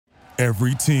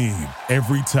Every team,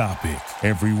 every topic,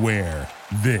 everywhere.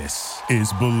 This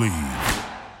is Bleav.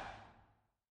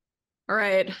 All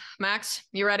right, Max,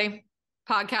 you ready?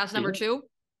 Podcast number 2?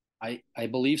 I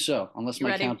believe so, unless You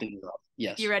my ready? counting is off.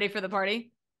 Yes. You ready for the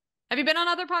party? Have you been on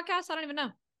other podcasts? I don't even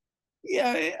know.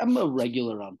 Yeah, I'm a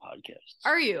regular on podcasts.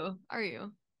 Are you?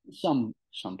 Some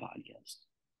podcasts.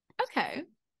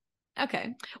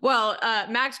 Okay. Well,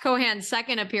 Max Cohan's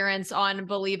second appearance on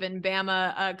Bleav in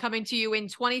Bama, coming to you in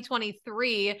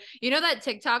 2023. You know that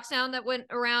TikTok sound that went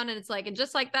around, and it's like, and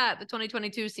just like that, the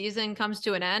 2022 season comes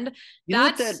to an end. You know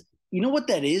what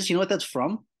that is? You know what that's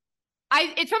from?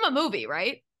 It's from a movie,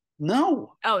 right?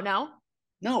 No. Oh, no?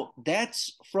 No,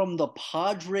 that's from the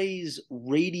Padres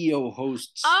radio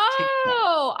hosts.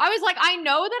 Oh, I was like, I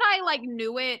know that I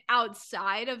knew it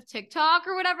outside of TikTok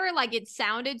or whatever. Like, it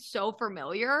sounded so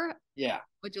familiar. Yeah.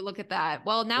 Would you look at that?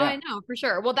 Well, now I know for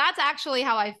sure. Well, that's actually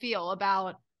how I feel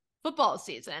about football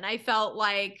season. I felt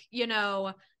like,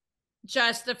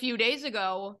 just a few days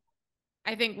ago,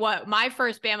 I think my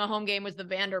first Bama home game was the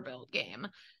Vanderbilt game.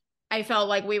 I felt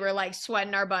like we were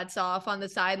sweating our butts off on the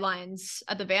sidelines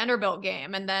at the Vanderbilt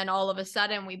game. And then all of a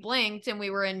sudden we blinked and we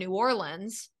were in New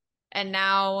Orleans, and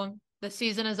now the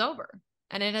season is over.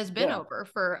 And it has been over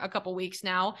for a couple weeks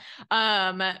now.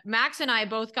 Max and I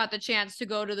both got the chance to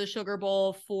go to the Sugar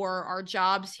Bowl for our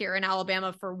jobs here in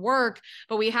Alabama for work,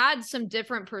 but we had some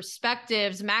different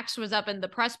perspectives. Max was up in the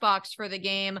press box for the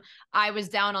game. I was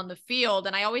down on the field.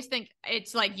 And I always think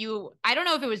it's like I don't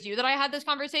know if it was you that I had this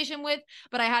conversation with,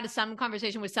 but I had some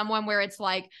conversation with someone where it's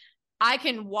like, I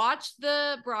can watch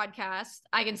the broadcast,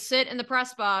 I can sit in the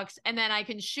press box, and then I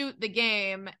can shoot the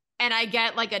game, and I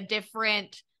get a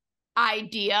different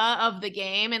idea of the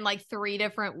game in 3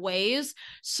 different ways.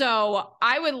 So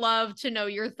I would love to know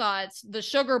your thoughts. The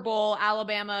Sugar Bowl,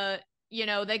 Alabama,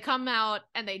 they come out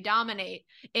and they dominate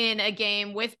in a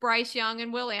game with Bryce Young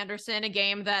and Will Anderson, a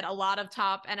game that a lot of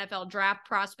top NFL draft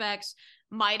prospects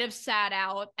might have sat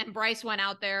out. And Bryce went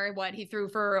out there, he threw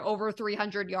for over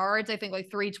 300 yards, I think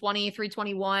 320,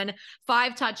 321,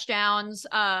 5 touchdowns,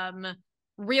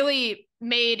 really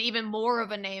made even more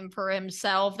of a name for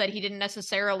himself that he didn't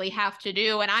necessarily have to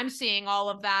do. And I'm seeing all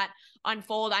of that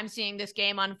unfold. I'm seeing this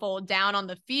game unfold down on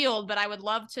the field, but I would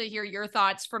love to hear your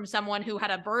thoughts from someone who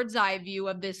had a bird's eye view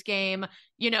of this game.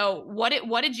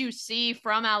 What did you see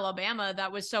from Alabama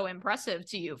that was so impressive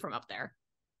to you from up there?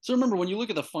 So remember, when you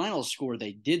look at the final score,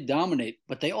 they did dominate,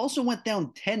 but they also went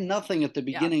down 10-0 at the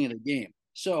beginning of the game.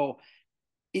 So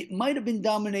it might have been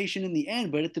domination in the end,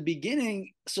 but at the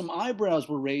beginning, some eyebrows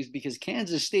were raised because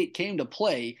Kansas State came to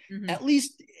play, at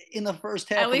least in the first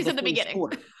half. At least in the beginning.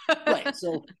 Quarter. Right.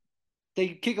 So they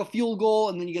kick a field goal,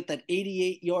 and then you get that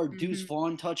 88-yard Deuce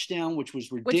Vaughn touchdown, which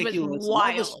was ridiculous. Which was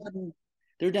wild. All of a sudden,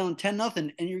 they're down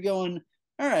 10-0, and you're going,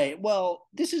 all right, well,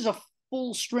 this is a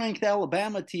full-strength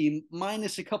Alabama team,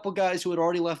 minus a couple guys who had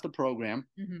already left the program.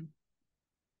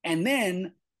 And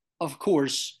then, of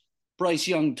course, Bryce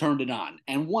Young turned it on.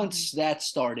 And once that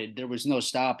started, there was no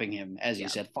stopping him. As you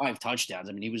said, 5 touchdowns.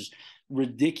 I mean, he was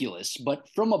ridiculous. But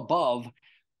from above,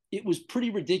 it was pretty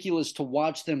ridiculous to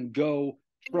watch them go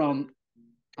from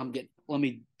let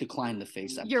me decline the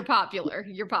face. You're popular.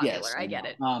 Yes, I get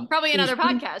it. Probably another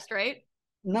podcast, right?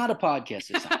 Not a podcast.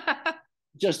 It's not.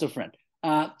 Just a friend.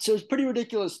 So it's pretty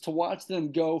ridiculous to watch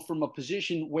them go from a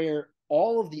position where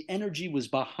all of the energy was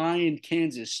behind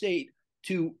Kansas State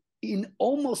to, in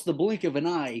almost the blink of an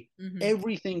eye,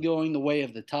 everything going the way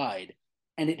of the Tide.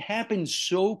 And it happened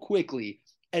so quickly.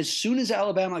 As soon as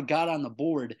Alabama got on the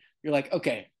board, you're like,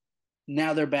 okay,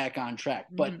 now they're back on track.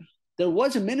 But there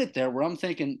was a minute there where I'm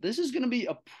thinking, this is going to be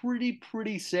a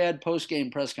pretty sad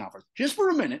post-game press conference. Just for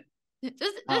a minute.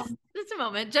 Just a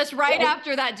moment. Just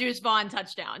after that Deuce Vaughn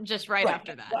touchdown. Just right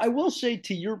after that. I will say,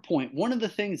 to your point, one of the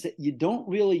things that you don't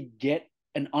really get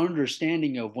an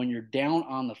understanding of when you're down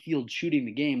on the field shooting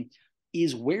the game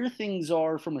is where things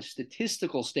are from a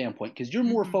statistical standpoint, because you're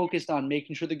more focused on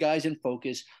making sure the guy's in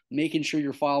focus, making sure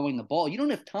you're following the ball. You don't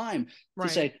have time to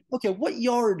say, okay, what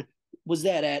yard was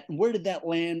that at? Where did that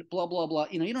land? Blah, blah, blah.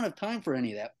 You don't have time for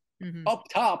any of that. Up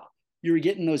top, you're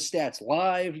getting those stats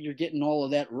live. You're getting all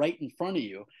of that right in front of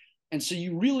you. And so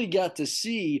you really got to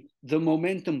see the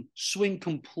momentum swing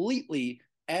completely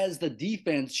as the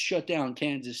defense shut down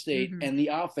Kansas State and the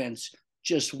offense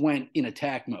just went in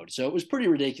attack mode. So it was pretty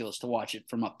ridiculous to watch it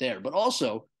from up there. But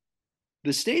also,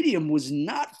 the stadium was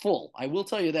not full. I will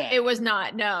tell you that. It was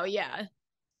not. No, yeah.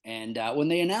 And when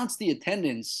they announced the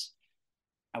attendance,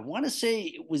 I want to say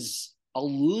it was a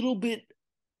little bit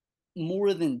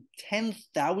more than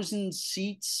 10,000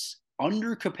 seats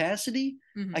under capacity.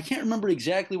 I can't remember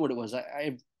exactly what it was. I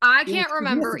have I can't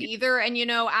remember either. And,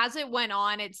 as it went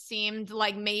on, it seemed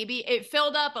like maybe it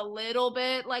filled up a little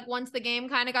bit, like once the game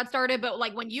kind of got started. But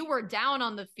like when you were down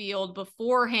on the field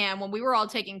beforehand, when we were all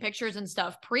taking pictures and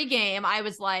stuff pregame, I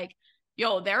was like,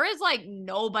 yo, there is like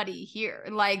nobody here.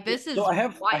 Like this is so I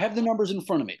have the numbers in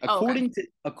front of me.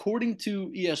 According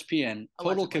to ESPN,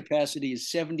 total capacity is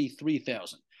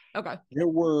 73,000. Okay. There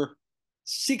were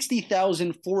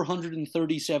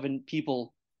 60,437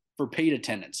 people for paid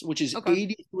attendance, which is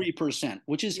 83%,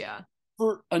 which is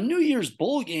for a New Year's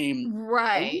bowl game,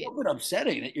 right? A little bit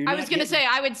upsetting that you're. I was gonna say,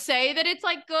 I would say that it's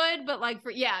like good, but like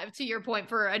to your point,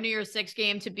 for a New Year's Six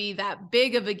game to be that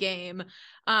big of a game,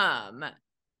 that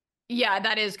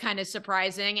is kind of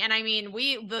surprising. And I mean,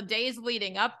 the days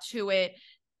leading up to it,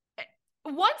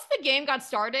 once the game got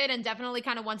started and definitely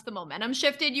kind of once the momentum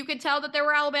shifted, you could tell that there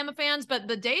were Alabama fans, but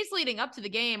the days leading up to the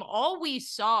game, all we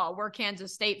saw were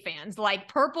Kansas State fans. Like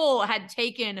purple had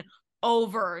taken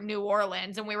over New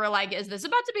Orleans, and we were like, is this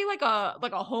about to be like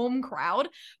a home crowd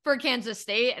for Kansas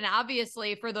State? And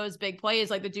obviously for those big plays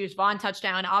like the Deuce Vaughn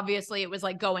touchdown, obviously it was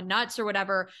like going nuts or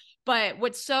whatever.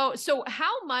 But so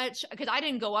how much, because I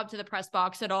didn't go up to the press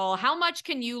box at all, how much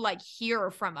can you like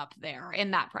hear from up there in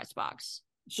that press box?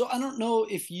 So I don't know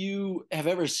if you have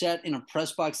ever sat in a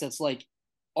press box that's like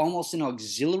almost an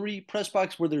auxiliary press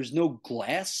box where there's no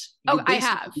glass. I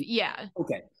have. Yeah.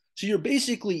 Okay. So you're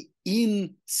basically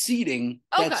in seating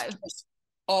that's just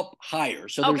up higher.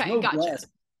 So there's no glass.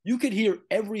 You could hear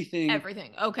everything.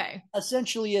 Everything. Okay.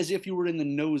 Essentially as if you were in the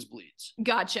nosebleeds.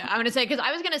 Gotcha. I'm going to say, because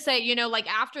I was going to say, like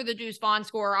after the Deuce Vaughn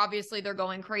score, obviously they're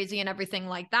going crazy and everything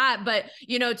like that. But,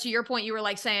 to your point, you were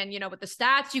like saying, with the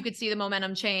stats, you could see the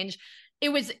momentum change.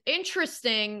 It was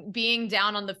interesting being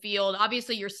down on the field.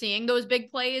 Obviously, you're seeing those big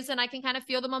plays, and I can kind of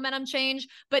feel the momentum change.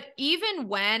 But even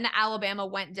when Alabama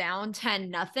went down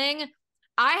 10-0,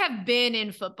 I have been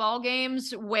in football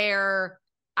games where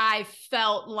I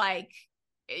felt like,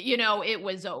 it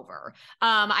was over.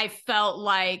 I felt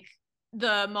like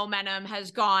the momentum has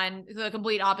gone the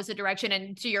complete opposite direction.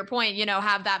 And to your point,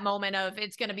 have that moment of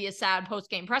it's going to be a sad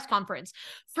post-game press conference.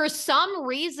 For some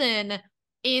reason,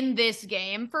 in this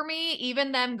game for me,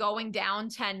 even them going down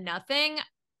 10-0,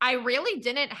 I really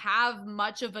didn't have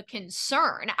much of a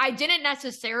concern. I didn't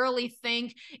necessarily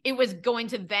think it was going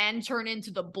to then turn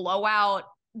into the blowout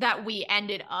that we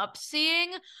ended up seeing.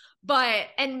 But,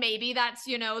 and maybe that's,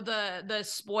 the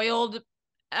spoiled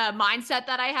mindset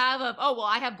that I have of, oh, well,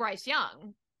 I have Bryce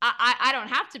Young. I don't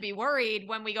have to be worried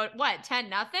when we go,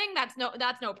 10-0? That's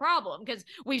no problem, because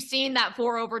we've seen that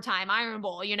 4 overtime Iron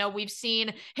Bowl. We've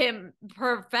seen him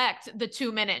perfect the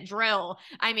 2-minute drill.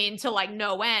 I mean, to like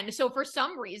no end. So for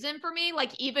some reason for me,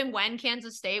 like even when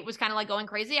Kansas State was kind of like going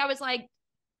crazy, I was like,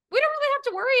 we don't really have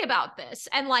to worry about this.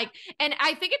 And I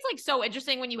think it's like so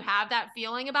interesting when you have that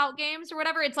feeling about games or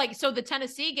whatever. It's like, so the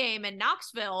Tennessee game in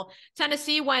Knoxville,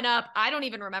 Tennessee went up, I don't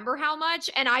even remember how much.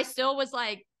 And I still was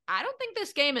like, I don't think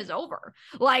this game is over.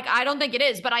 Like, I don't think it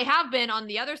is, but I have been on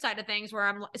the other side of things where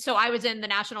I was in the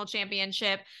national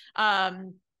championship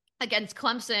against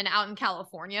Clemson out in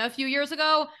California a few years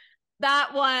ago.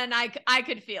 That one, I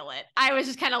could feel it. I was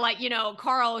just kind of like,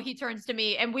 Carl, he turns to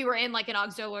me, and we were in like an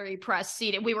auxiliary press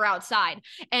seat and we were outside,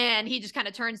 and he just kind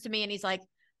of turns to me and he's like,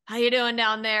 how you doing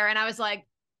down there? And I was like,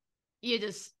 you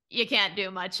can't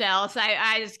do much else.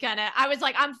 I was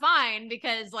like, I'm fine,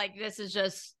 because like, this is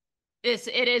just,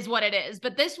 it is what it is.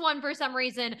 But this one, for some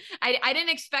reason, I didn't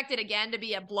expect it again to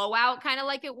be a blowout, kind of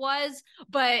like it was.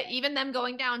 But even them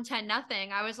going down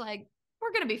 10-0, I was like,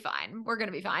 we're going to be fine. We're going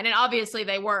to be fine. And obviously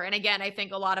they were. And again, I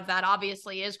think a lot of that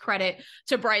obviously is credit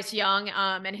to Bryce Young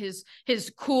and his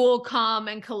cool, calm,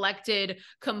 and collected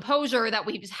composure that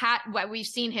we've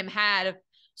seen him had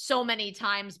so many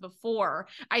times before.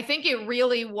 I think it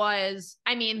really was,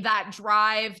 that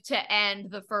drive to end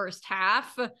the first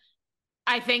half.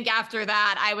 I think after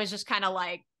that, I was just kind of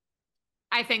like,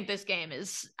 I think this game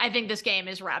is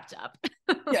wrapped up.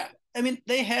 Yeah.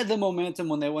 They had the momentum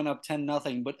when they went up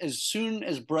 10-0, but as soon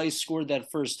as Bryce scored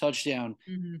that first touchdown,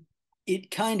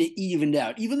 it kind of evened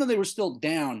out. Even though they were still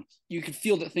down, you could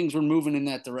feel that things were moving in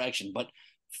that direction. But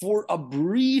for a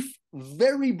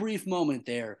very brief moment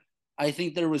there, I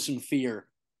think there was some fear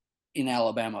in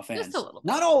Alabama fans. Just a little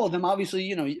bit. Not all of them, obviously.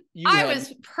 I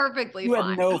was perfectly fine. You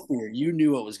had no fear. You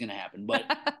knew what was going to happen. But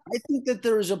I think that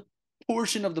there is a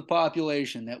portion of the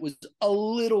population that was a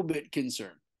little bit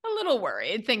concerned. A little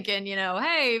worried, thinking,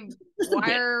 hey,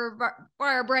 why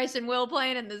are Bryce and Will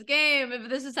playing in this game if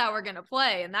this is how we're going to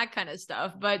play, and that kind of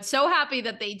stuff. But so happy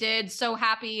that they did. So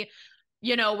happy,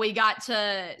 we got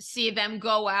to see them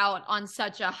go out on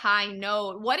such a high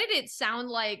note. What did it sound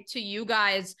like to you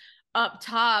guys up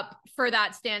top for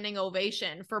that standing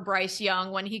ovation for Bryce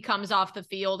Young when he comes off the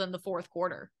field in the fourth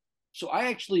quarter? So I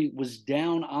actually was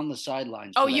down on the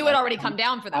sidelines. Oh, you had already come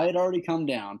down for that. I had already come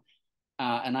down,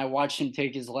 and I watched him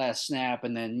take his last snap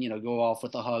and then, go off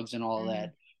with the hugs and all of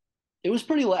that. It was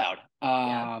pretty loud.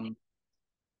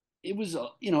 It was,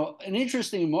 an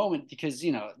interesting moment because,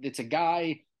 it's a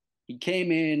guy, he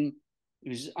came in, he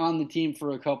was on the team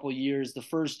for a couple of years. The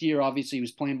first year, obviously, he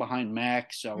was playing behind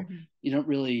Mac, so you don't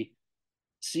really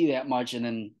see that much. And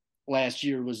then last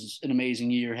year was an amazing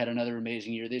year, had another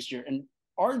amazing year this year, and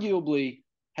arguably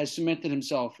has cemented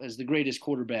himself as the greatest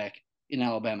quarterback in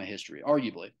Alabama history,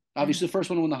 arguably. Obviously, the first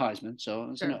one to win the Heisman, so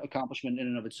it's an accomplishment in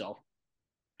and of itself.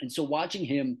 And so watching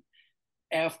him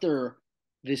after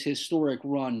this historic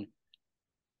run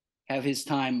have his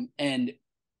time and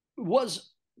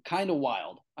was kind of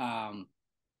wild.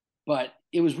 But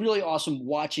it was really awesome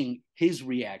watching his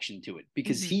reaction to it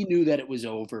because he knew that it was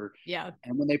over. Yeah.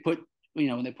 And when they put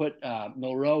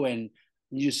Milroe in,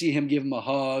 you see him give him a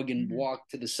hug and walk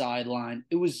to the sideline.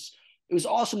 It was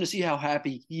awesome to see how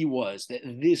happy he was that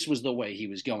this was the way he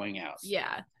was going out.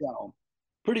 Yeah. So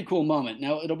pretty cool moment.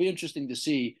 Now it'll be interesting to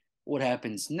see what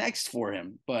happens next for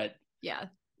him, but yeah,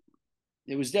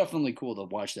 it was definitely cool to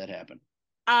watch that happen.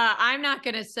 I'm not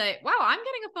going to say, wow, I'm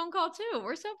getting a phone call too.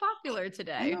 We're so popular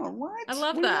today. I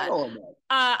love that.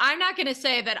 I'm not going to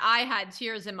say that I had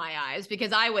tears in my eyes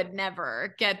because I would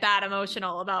never get that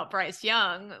emotional about Bryce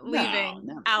Young leaving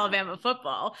Alabama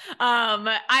football.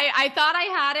 I thought I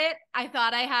had it. I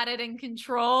thought I had it in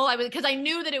control. Because I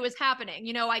knew that it was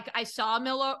happening. I saw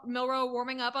Milroe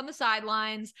warming up on the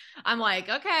sidelines. I'm like,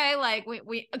 okay, like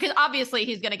because obviously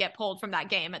he's going to get pulled from that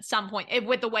game at some point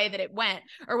with the way that it went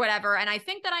or whatever. And I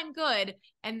think that I'm good.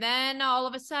 And then all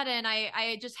of a sudden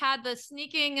I just had the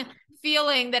sneaking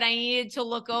feeling that I needed to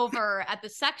look over at the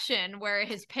section where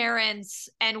his parents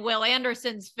and Will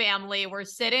Anderson's family were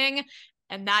sitting.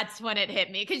 And that's when it hit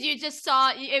me. Cause you just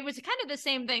saw, it was kind of the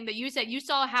same thing that you said. You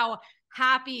saw how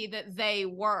happy that they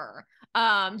were,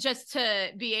 just to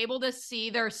be able to see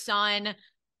their son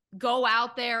go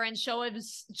out there and show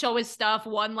his stuff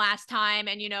one last time.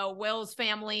 And, Will's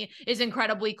family is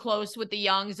incredibly close with the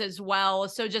Youngs as well.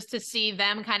 So just to see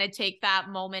them kind of take that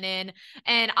moment in.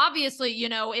 And obviously,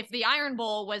 if the Iron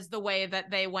Bowl was the way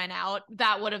that they went out,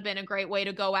 that would have been a great way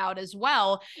to go out as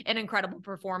well. An incredible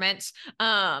performance.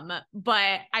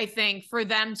 But I think for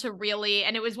them to really,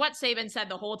 and it was what Saban said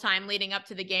the whole time leading up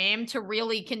to the game, to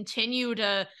really continue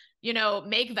to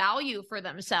make value for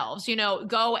themselves,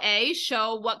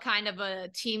 show what kind of a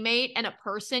teammate and a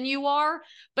person you are.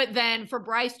 But then for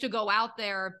Bryce to go out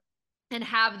there and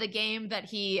have the game that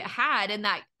he had in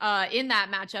that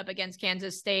matchup against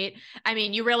Kansas State, I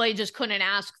mean, you really just couldn't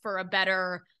ask for a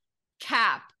better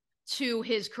cap to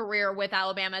his career with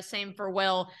Alabama. Same for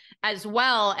Will as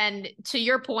well. And to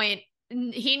your point,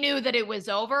 he knew that it was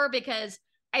over because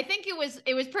I think it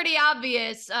was pretty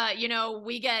obvious.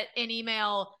 We get an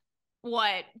email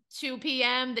 2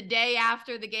 p.m. the day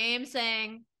after the game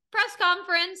saying press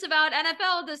conference about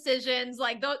NFL decisions.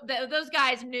 Like those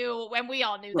guys knew, and we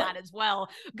all knew that as well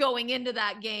going into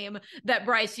that game, that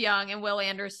Bryce Young and Will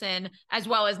Anderson, as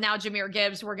well as now Jahmyr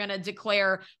Gibbs, were going to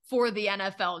declare for the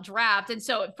NFL draft. And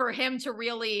so for him to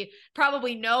really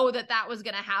probably know that was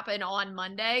going to happen on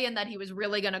Monday and that he was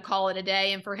really going to call it a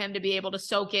day, and for him to be able to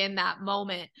soak in that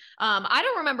moment. I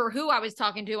don't remember who I was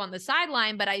talking to on the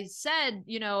sideline, but I said,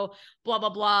 blah, blah,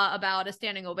 blah about a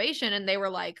standing ovation. And they were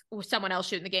like, someone else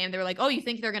shooting the game. They were like, oh, you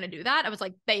think they're going to do that? I was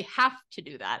like, they have to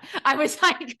do that. I was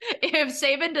like, if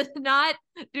Saban does not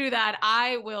do that,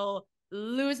 I will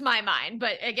lose my mind.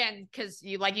 But again, because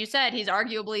like you said, he's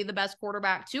arguably the best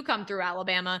quarterback to come through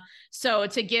Alabama. So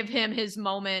to give him his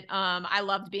moment, I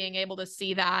loved being able to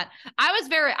see that. I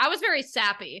was very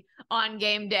sappy on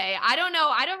game day. I don't know.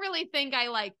 I don't really think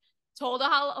I told a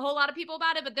whole lot of people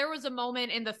about it, but there was a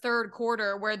moment in the third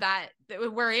quarter where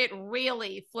it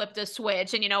really flipped a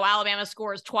switch. And, Alabama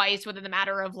scores twice within the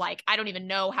matter of I don't even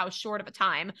know how short of a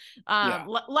time,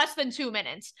 less than 2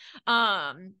 minutes,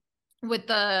 with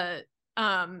the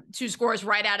 2 scores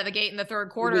right out of the gate in the third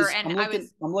quarter. I'm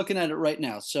looking at it right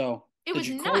now. So it was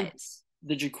nuts.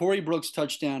 The Ja'Cory Brooks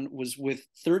touchdown was with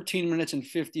 13 minutes and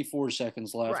 54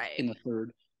 seconds left in the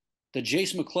third. The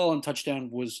Jace McClellan touchdown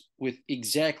was with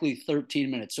exactly 13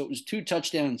 minutes. So it was 2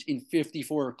 touchdowns in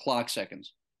 54 clock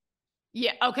seconds.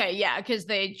 Yeah. Okay. Yeah. Because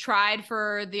they tried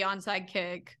for the onside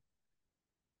kick,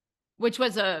 which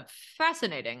was a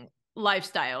fascinating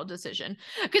lifestyle decision.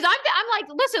 Because I'm like,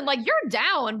 listen, you're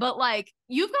down, but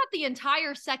you've got the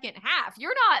entire second half.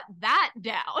 You're not that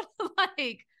down.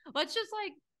 Let's just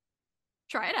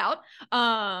try it out.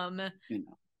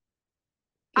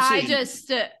 I decision.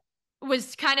 just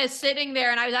was kind of sitting there,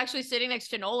 and I was actually sitting next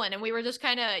to Nolan, and we were just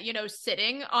kind of,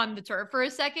 sitting on the turf for a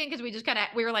second because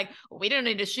we were like, well, we don't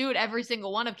need to shoot every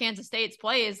single one of Kansas State's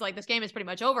plays. Like, this game is pretty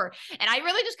much over. And I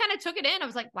really just kind of took it in. I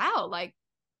was like, wow, like,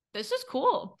 this is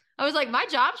cool. I was like, my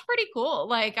job's pretty cool.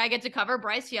 Like, I get to cover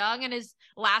Bryce Young in his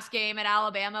last game at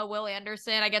Alabama, Will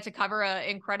Anderson. I get to cover an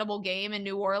incredible game in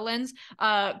New Orleans.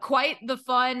 Quite the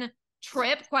fun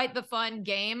trip, quite the fun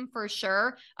game for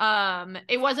sure.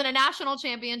 It wasn't a national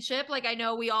championship like I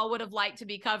know we all would have liked to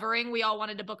be covering. We all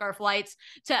wanted to book our flights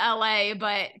to LA,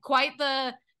 but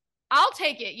I'll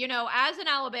take it. As an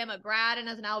Alabama grad and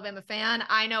as an Alabama fan,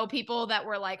 I know people that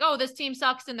were like, oh, this team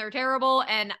sucks and they're terrible.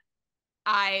 And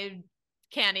I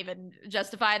can't even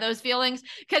justify those feelings,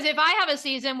 because if I have a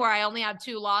season where I only have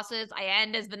 2 losses, I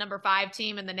end as the number 5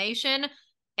 team in the nation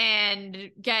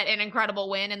and get an incredible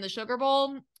win in the Sugar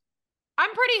Bowl,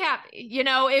 I'm pretty happy.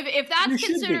 If that's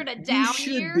considered a down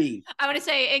year, I want to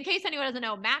say, in case anyone doesn't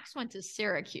know, Max went to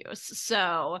Syracuse.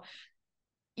 So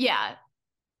yeah.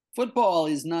 Football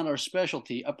is not our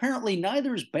specialty. Apparently,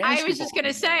 neither is basketball. I was just going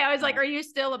to say, I was like, are you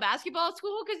still a basketball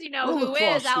school? Because who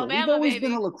is school. Alabama, We've always baby.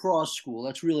 been a lacrosse school.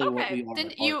 That's really what we are.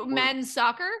 Didn't you men's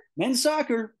soccer? Men's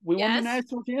soccer. We won the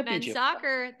national championship. Men's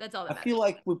soccer. That's all that matters. I feel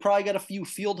like we probably got a few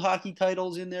field hockey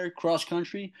titles in there, cross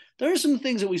country. There are some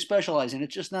things that we specialize in.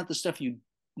 It's just not the stuff you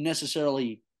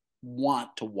necessarily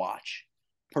want to watch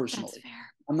personally. That's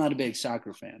fair. I'm not a big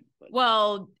soccer fan. But.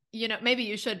 Well, maybe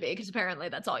you should be, because apparently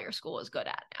that's all your school is good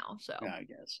at now. So yeah, I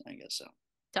guess so.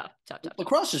 Tough.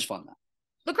 Lacrosse is fun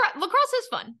though. Lacrosse is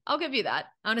fun. I'll give you that.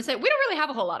 I'm gonna say we don't really have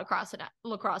a whole lot of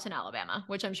lacrosse in Alabama,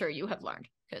 which I'm sure you have learned,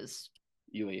 because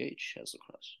UAH has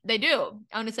lacrosse. They do.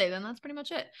 I'm gonna say then that's pretty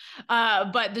much it.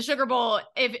 But the Sugar Bowl,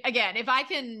 if I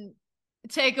can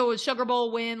take a Sugar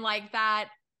Bowl win like that,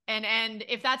 and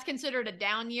if that's considered a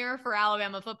down year for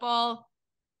Alabama football,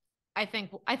 I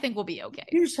think we'll be okay.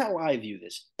 Here's how I view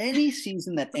this. Any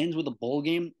season that ends with a bowl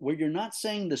game where you're not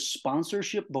saying the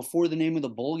sponsorship before the name of the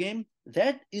bowl game,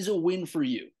 that is a win for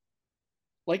you.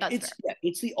 Like,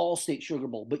 it's the All-State Sugar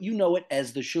Bowl, but you know it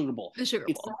as the Sugar Bowl. The Sugar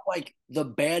Bowl. It's not like the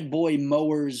Bad Boy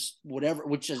Mowers, whatever,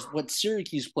 which is what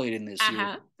Syracuse played in this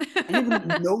year. I didn't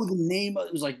even know the name.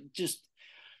 It was like, just,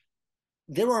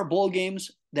 there are bowl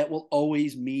games that will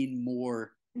always mean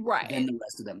more than the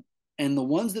rest of them. And the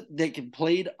ones that get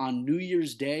played on New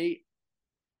Year's Day,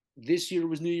 this year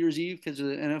was New Year's Eve because of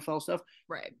the NFL stuff.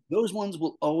 Right. Those ones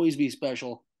will always be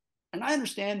special. And I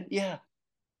understand,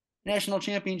 national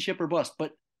championship or bust,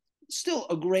 but still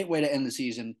a great way to end the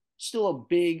season. Still a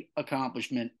big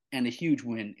accomplishment and a huge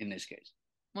win in this case.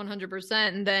 100%.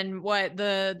 And then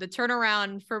the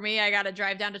turnaround for me, I got to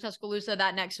drive down to Tuscaloosa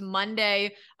that next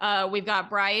Monday. We've got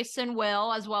Bryce and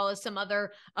Will, as well as some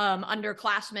other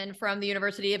underclassmen from the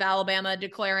University of Alabama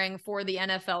declaring for the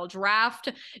NFL draft.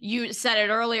 You said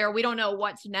it earlier, we don't know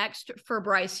what's next for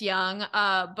Bryce Young,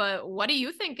 but what do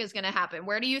you think is going to happen?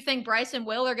 Where do you think Bryce and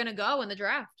Will are going to go in the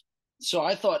draft? So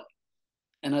I thought,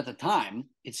 and at the time,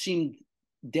 it seemed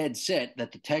dead set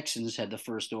that the Texans had the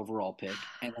first overall pick,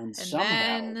 and then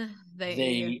somehow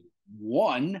they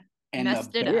won, and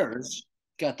the Bears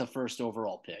got the first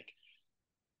overall pick.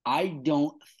 I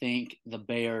don't think the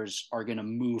Bears are going to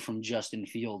move from Justin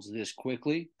Fields this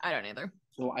quickly. I don't either.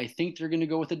 So I think they're going to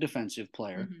go with a defensive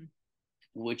player,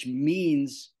 which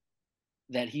means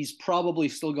that he's probably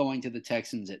still going to the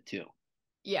Texans at 2.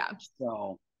 Yeah.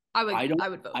 So I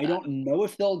would vote I don't know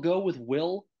if they'll go with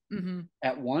Will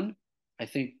at 1. I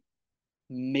think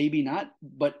maybe not,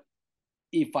 but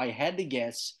if I had to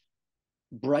guess,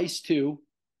 Bryce 2,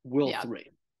 Will 3.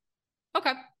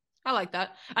 Okay. I like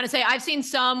that. I'm gonna say I've seen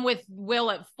some with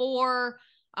Will at 4.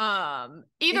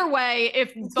 Either way,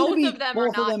 if both of them are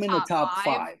not in the top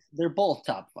 5, they're both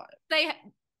top 5.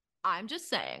 I'm just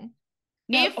saying,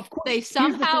 now, if they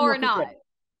somehow are not,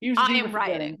 I am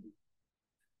writing.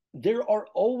 There are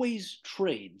always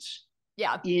trades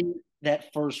in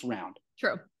that first round.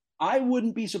 True. I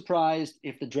wouldn't be surprised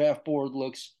if the draft board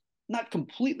looks not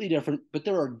completely different, but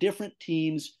there are different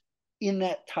teams in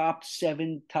that top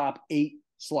 7, top 8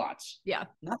 slots. Yeah.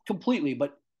 Not completely,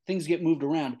 but things get moved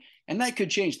around, and that could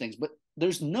change things. But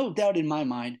there's no doubt in my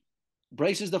mind,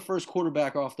 Bryce is the first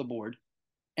quarterback off the board.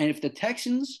 And if the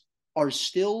Texans are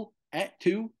still at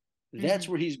 2, that's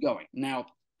where he's going. Now,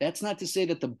 that's not to say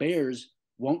that the Bears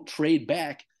won't trade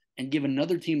back and give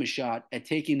another team a shot at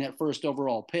taking that first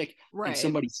overall pick, and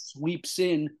somebody sweeps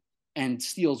in and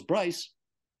steals Bryce.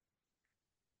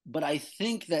 But I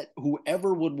think that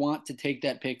whoever would want to take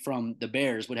that pick from the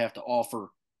Bears would have to offer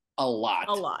a lot.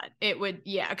 It would,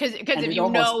 because if you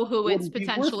know who it's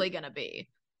potentially going to be.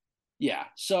 Yeah,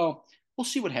 so we'll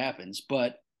see what happens.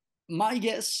 But My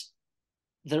guess,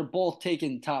 they're both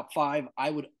taken top 5. I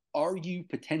would argue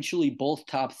potentially both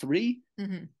top 3,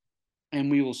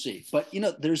 and we will see. But,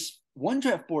 there's one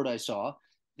draft board I saw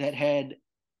that had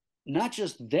not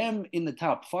just them in the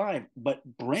top 5, but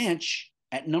Branch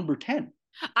at number 10.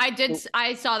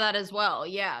 I saw that as well.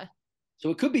 Yeah. So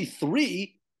it could be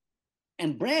 3.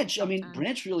 And Branch, Top 10.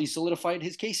 Branch really solidified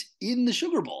his case in the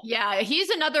Sugar Bowl. Yeah, he's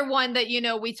another one that,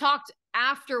 we talked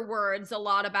afterwards a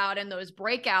lot about in those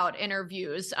breakout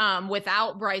interviews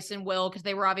without Bryce and Will, because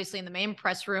they were obviously in the main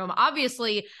press room.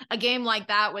 Obviously, a game like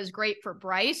that was great for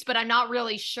Bryce, but I'm not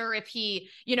really sure if he,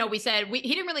 we said he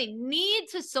didn't really need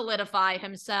to solidify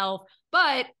himself,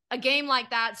 but a game like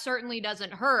that certainly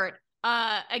doesn't hurt.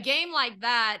 A game like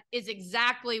that is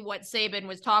exactly what Saban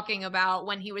was talking about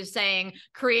when he was saying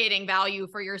creating value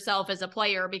for yourself as a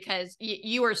player, because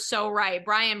you are so right.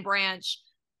 Brian Branch,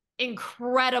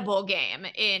 incredible game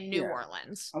in New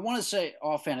Orleans. I want to say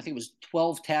offhand, I think it was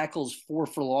 12 tackles, 4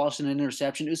 for loss, and an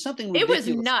interception. It was something ridiculous.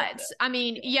 It was nuts.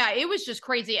 It was just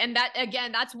crazy. And that,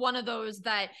 again, that's one of those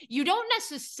that you don't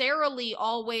necessarily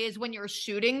always, when you're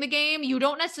shooting the game, you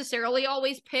don't necessarily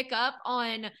always pick up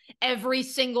on every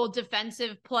single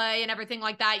defensive play and everything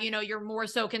like that. You're more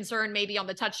so concerned maybe on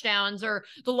the touchdowns or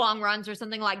the long runs or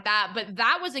something like that. But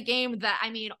that was a game that,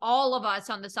 all of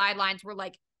us on the sidelines were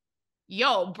like,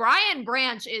 yo, Brian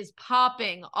Branch is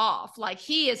popping off. Like,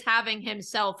 he is having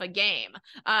himself a game.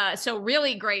 So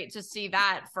really great to see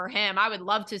that for him. I would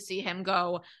love to see him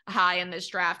go high in this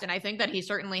draft. And I think that he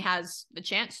certainly has the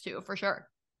chance to, for sure.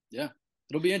 Yeah,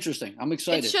 it'll be interesting. I'm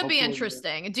excited. It should be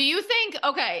interesting. Do you think,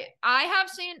 okay, I have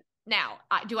seen, now,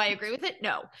 do I agree with it?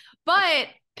 No. But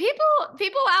people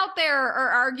out there are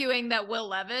arguing that Will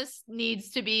Levis needs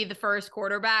to be the first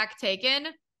quarterback taken.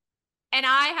 And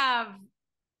I have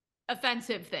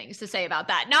offensive things to say about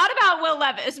that. Not about Will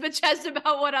Levis, but just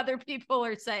about what other people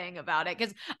are saying about it.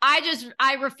 Because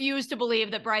I refuse to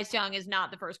believe that Bryce Young is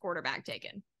not the first quarterback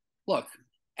taken. Look,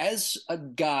 as a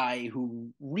guy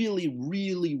who really,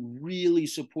 really, really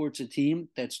supports a team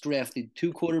that's drafted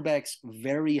 2 quarterbacks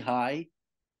very high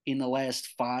in the last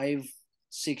 5-6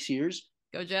 years.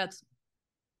 Go Jets.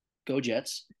 Go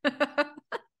Jets.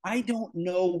 I don't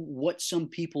know what some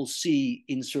people see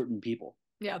in certain people.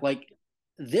 Yeah. Like,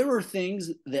 there are things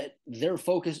that they're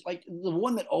focused, like the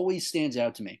one that always stands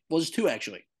out to me was 2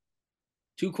 actually.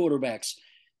 2 quarterbacks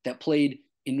that played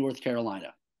in North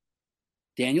Carolina.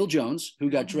 Daniel Jones, who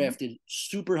got drafted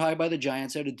super high by the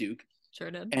Giants out of Duke.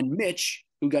 Sure did. And Mitch,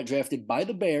 who got drafted by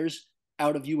the Bears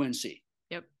out of UNC.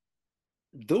 Yep.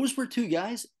 Those were 2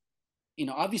 guys,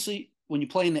 obviously when you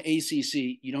play in the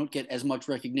ACC, you don't get as much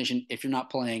recognition if you're not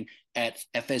playing at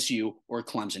FSU or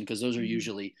Clemson, because those are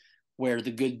usually where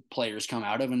the good players come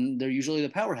out of, and they're usually the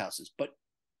powerhouses. But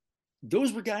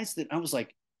those were guys that I was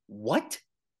like, what?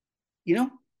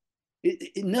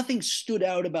 Nothing stood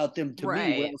out about them to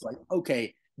me where I was like,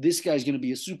 okay, this guy's going to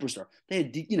be a superstar. They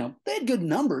had good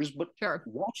numbers, but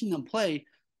watching them play,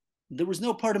 there was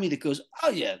no part of me that goes, oh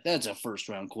yeah, that's a first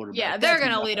round quarterback. Yeah, they're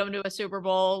going to lead them to a Super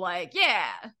Bowl. Like,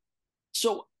 yeah.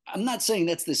 So I'm not saying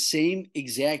that's the same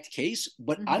exact case,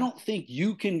 but I don't think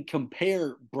you can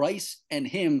compare Bryce and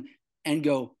him and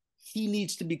go, he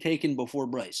needs to be taken before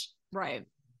Bryce. Right.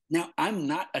 Now, I'm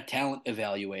not a talent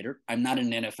evaluator. I'm not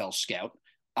an NFL scout.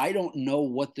 I don't know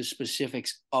what the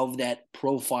specifics of that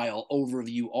profile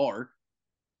overview are.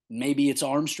 Maybe it's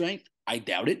arm strength. I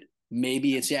doubt it.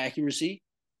 Maybe it's accuracy.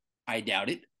 I doubt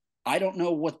it. I don't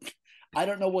know what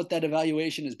that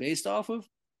evaluation is based off of.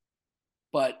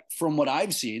 But from what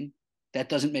I've seen, that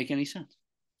doesn't make any sense.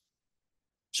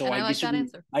 So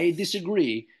I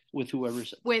disagree with whoever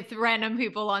said. With random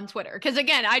people on Twitter. Because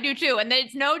again, I do too. And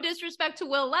it's no disrespect to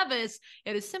Will Levis.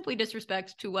 It is simply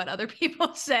disrespect to what other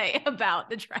people say about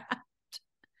the draft.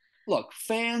 Look,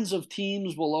 fans of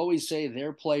teams will always say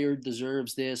their player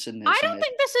deserves this and this. I don't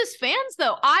think this is fans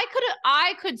though.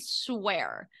 I could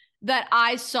swear that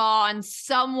I saw on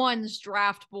someone's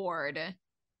draft board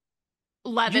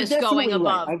Levis going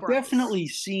above. I've definitely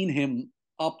seen him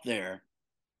up there.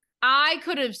 I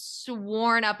could have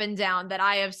sworn up and down that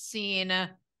I have seen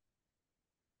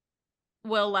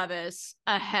Will Levis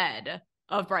ahead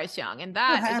of Bryce Young, and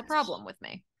that is a problem with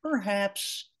me.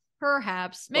 Perhaps.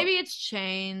 Maybe it's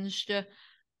changed,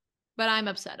 but I'm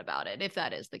upset about it if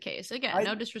that is the case. Again,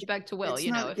 no disrespect to Will.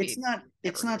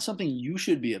 It's not something you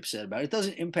should be upset about. It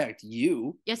doesn't impact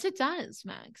you. Yes, it does,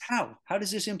 Max. How? How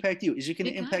does this impact you? Is it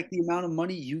going to impact the amount of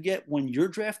money you get when you're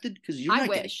drafted? Because you're not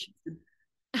getting drafted.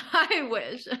 I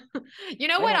wish. You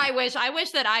know what I wish? I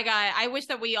wish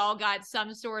that we all got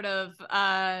some sort of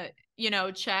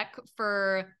check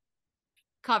for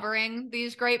covering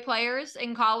these great players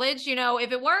in college. You know,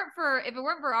 if it weren't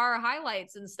for our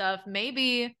highlights and stuff,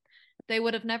 maybe they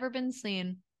would have never been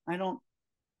seen. I don't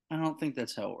think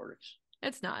that's how it works.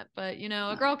 It's not, but you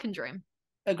know, a girl can dream.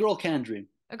 A girl can dream.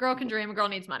 A girl can dream. A girl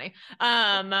needs money.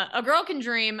 A girl can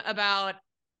dream about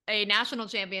a national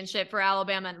championship for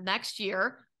Alabama next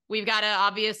year. We've got to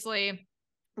obviously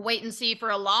wait and see for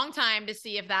a long time to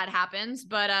see if that happens.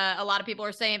 But a lot of people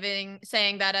are saying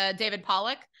that David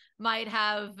Pollock might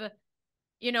have,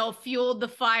 you know, fueled the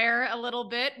fire a little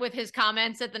bit with his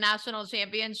comments at the national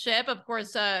championship. Of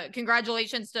course,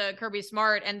 congratulations to Kirby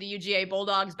Smart and the UGA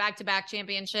Bulldogs, back-to-back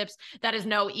championships. That is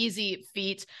no easy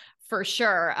feat for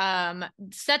sure.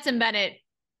 Stetson Bennett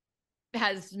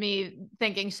has me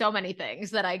thinking so many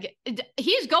things that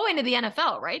he's going to the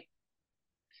NFL, right?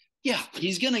 Yeah,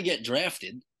 he's going to get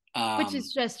drafted. Which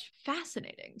is just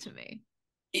fascinating to me.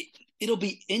 It'll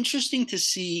be interesting to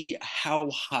see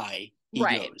how high he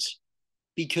goes.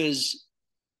 Because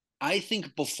I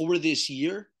think before this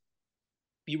year,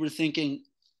 you were thinking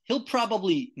he'll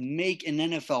probably make an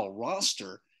NFL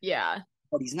roster. Yeah.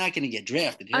 But he's not going to get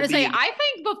drafted. I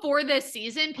think before this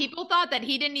season, people thought that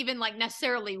he didn't even like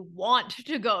necessarily want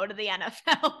to go to the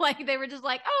NFL. Like they were just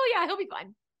like, oh yeah, he'll be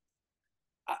fine.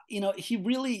 You know, he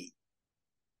really,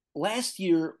 last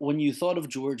year when you thought of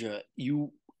Georgia,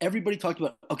 everybody talked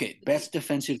about, okay, best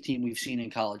defensive team we've seen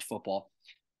in college football.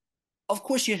 Of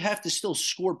course, you'd have to still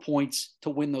score points to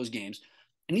win those games.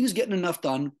 And he was getting enough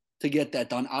done to get that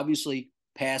done. Obviously,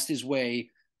 passed his way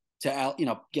to,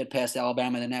 get past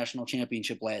Alabama in the national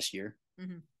championship last year.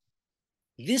 Mm-hmm.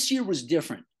 This year was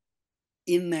different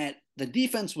in that the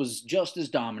defense was just as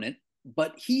dominant,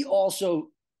 but he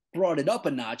also brought it up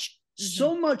a notch,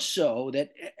 so much so that,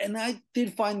 and I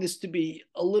did find this to be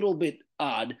a little bit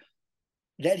odd,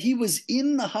 that he was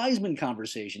in the Heisman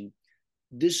conversation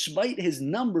despite his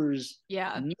numbers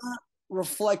not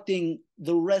reflecting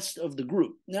the rest of the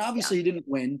group. Now, obviously, he didn't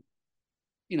win.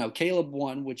 You know, Caleb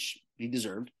won, which he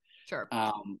deserved. Sure.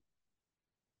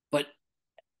 But,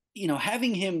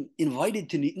 having him invited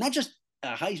to not just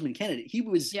a Heisman candidate, he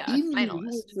was in New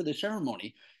York for the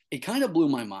ceremony. It kind of blew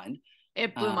my mind.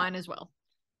 It blew mine as well.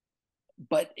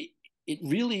 But it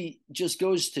really just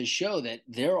goes to show that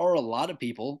there are a lot of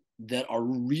people that are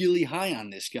really high on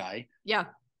this guy. Yeah.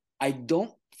 I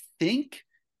don't think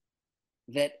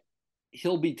that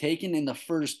he'll be taken in the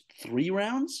first 3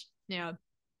 rounds. Yeah.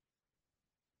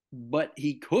 But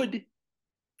he could.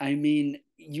 I mean,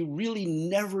 you really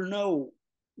never know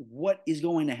what is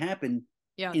going to happen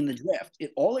in the draft.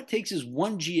 All it takes is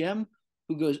one GM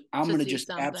who goes, I'm going to just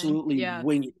absolutely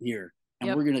wing it here.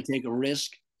 And we're going to take a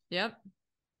risk. Yep.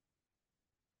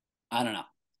 I don't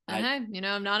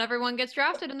know. Not everyone gets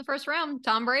drafted in the first round.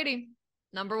 Tom Brady,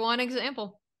 number one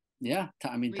example. Yeah,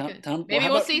 Tom. Maybe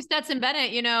we'll see Stetson Bennett,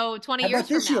 20 years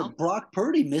from now. Year, Brock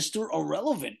Purdy, Mr.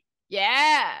 Irrelevant.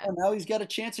 Yeah. And now he's got a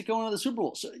chance of going to the Super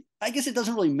Bowl. So I guess it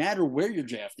doesn't really matter where you're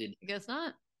drafted. I guess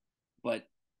not. But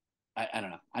I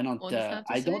don't know.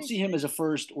 I don't see him as a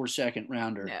first or second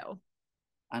rounder. No.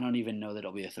 I don't even know that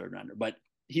he'll be a third rounder. But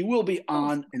he will be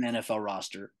on an NFL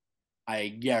roster. I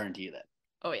guarantee you that.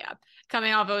 Oh, yeah.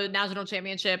 Coming off a national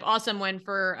championship. Awesome win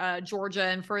for Georgia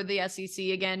and for the SEC.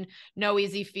 Again, no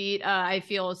easy feat. I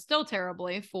feel still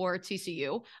terribly for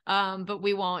TCU, but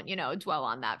we won't, dwell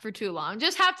on that for too long.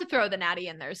 Just have to throw the natty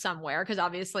in there somewhere because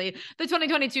obviously the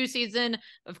 2022 season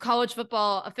of college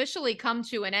football officially come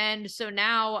to an end. So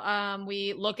now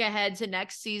we look ahead to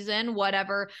next season,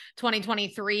 whatever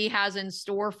 2023 has in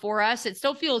store for us. It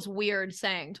still feels weird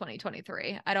saying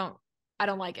 2023. I don't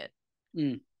like it.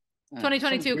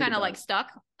 2022 kind of like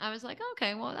stuck. I was like,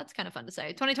 okay, well, that's kind of fun to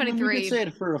say. 2023. You could say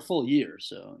it for a full year.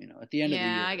 So, at the end of the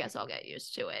year. Yeah, I guess I'll get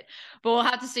used to it. But we'll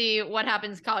have to see what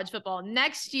happens college football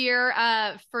next year.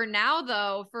 For now,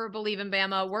 though, for Bleav in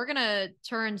Bama, we're going to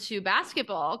turn to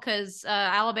basketball because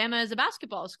Alabama is a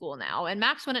basketball school now. And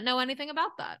Max wouldn't know anything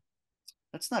about that.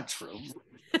 That's not true.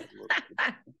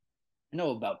 I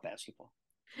know about basketball.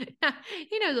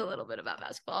 He knows a little bit about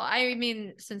basketball. I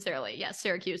mean, sincerely, yes,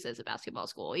 Syracuse is a basketball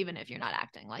school, even if you're not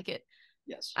acting like it.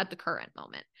 Yes. At the current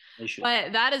moment.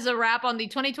 But that is a wrap on the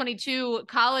 2022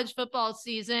 college football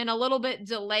season. A little bit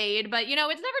delayed, but it's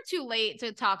never too late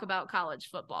to talk about college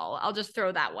football. I'll just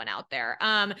throw that one out there.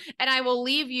 And I will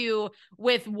leave you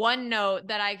with one note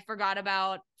that I forgot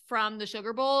about from the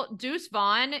Sugar Bowl. Deuce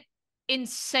Vaughn,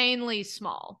 insanely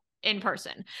small in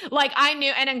person. Like I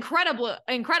knew an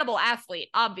incredible athlete,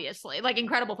 obviously, like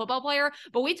incredible football player.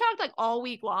 But we talked like all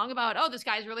week long about, oh, this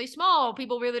guy's really small.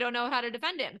 People really don't know how to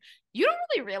defend him. You don't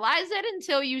really realize it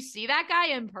until you see that guy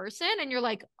in person and you're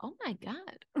like, oh my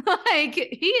God, like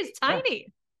he is tiny.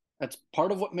 That's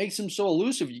part of what makes him so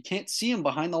elusive. You can't see him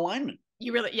behind the lineman.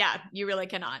 You really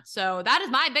cannot. So that is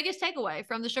my biggest takeaway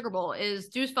from the Sugar Bowl is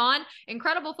Deuce Vaughn,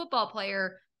 incredible football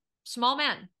player, small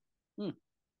man.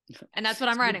 And that's what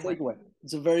I'm writing with.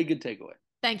 It's a very good takeaway.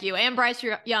 Thank you. And Bryce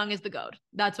Young is the GOAT.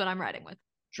 That's what I'm writing with.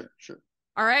 Sure.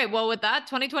 All right. Well, with that,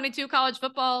 2022 college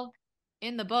football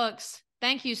in the books.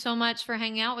 Thank you so much for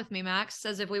hanging out with me, Max,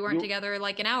 as if we weren't together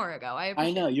like an hour ago.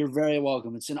 I know. You're very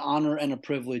welcome. It's an honor and a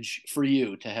privilege for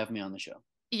you to have me on the show.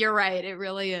 You're right. It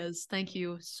really is. Thank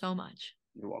you so much.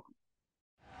 You're welcome.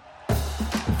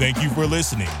 Thank you for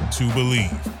listening to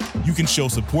Bleav. You can show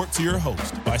support to your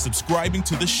host by subscribing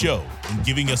to the show and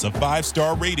giving us a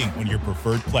 5-star rating on your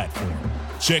preferred platform.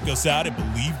 Check us out at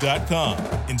Bleav.com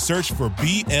and search for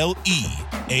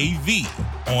BLEAV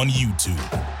on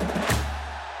YouTube.